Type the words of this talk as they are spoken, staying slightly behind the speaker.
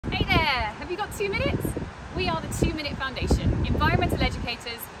you got 2 minutes? We are the 2 Minute Foundation, environmental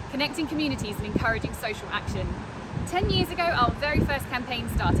educators, connecting communities and encouraging social action. 10 years ago, our very first campaign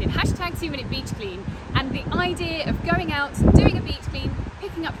started, hashtag 2 Minute Beach Clean, and the idea of going out, doing a beach clean,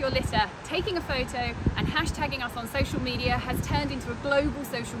 picking up your litter, taking a photo and hashtagging us on social media has turned into a global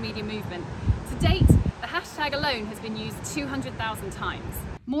social media movement. To date, the hashtag alone has been used 200,000 times.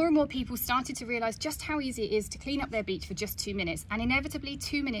 More and more people started to realise just how easy it is to clean up their beach for just 2 minutes, and inevitably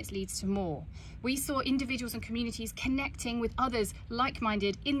 2 minutes leads to more. We saw individuals and communities connecting with others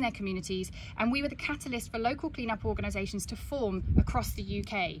like-minded in their communities, and we were the catalyst for local clean-up organisations to form across the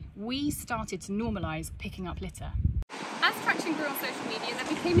UK. We started to normalise picking up litter. As traction grew on social media, there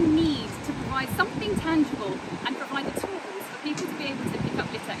became a need to provide something tangible and provide the tools for people to be able to pick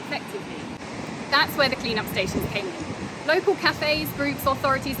up litter effectively. That's where the clean-up stations came in. Local cafes, groups,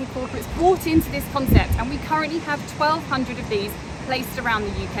 authorities and corporates bought into this concept, and we currently have 1,200 of these placed around the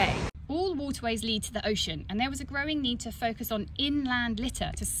UK. All waterways lead to the ocean, and there was a growing need to focus on inland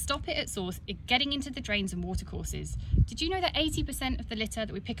litter to stop it at source, getting into the drains and watercourses. Did you know that 80% of the litter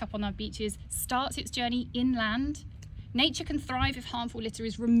that we pick up on our beaches starts its journey inland? Nature can thrive if harmful litter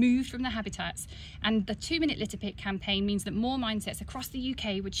is removed from their habitats, and the 2 Minute Litter Pick campaign means that more mindsets across the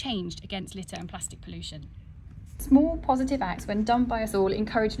UK were changed against litter and plastic pollution. Small positive acts, when done by us all,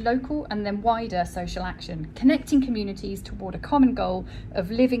 encourage local and then wider social action, connecting communities toward a common goal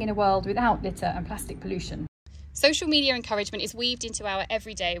of living in a world without litter and plastic pollution. Social media encouragement is weaved into our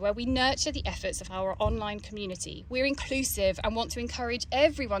everyday, where we nurture the efforts of our online community. We're inclusive and want to encourage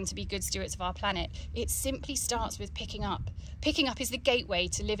everyone to be good stewards of our planet. It simply starts with picking up. Picking up is the gateway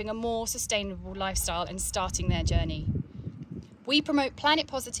to living a more sustainable lifestyle and starting their journey. We promote planet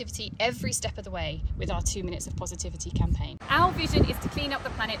positivity every step of the way with our 2 Minutes of Positivity campaign. Our vision is to clean up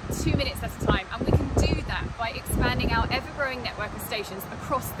the planet 2 minutes at a time, and we can do that by expanding our ever-growing network of stations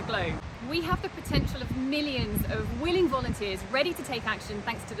across the globe. We have the potential of millions of willing volunteers ready to take action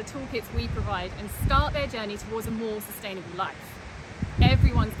thanks to the toolkits we provide and start their journey towards a more sustainable life.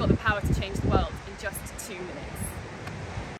 Everyone's got the power to change the world in just 2 minutes.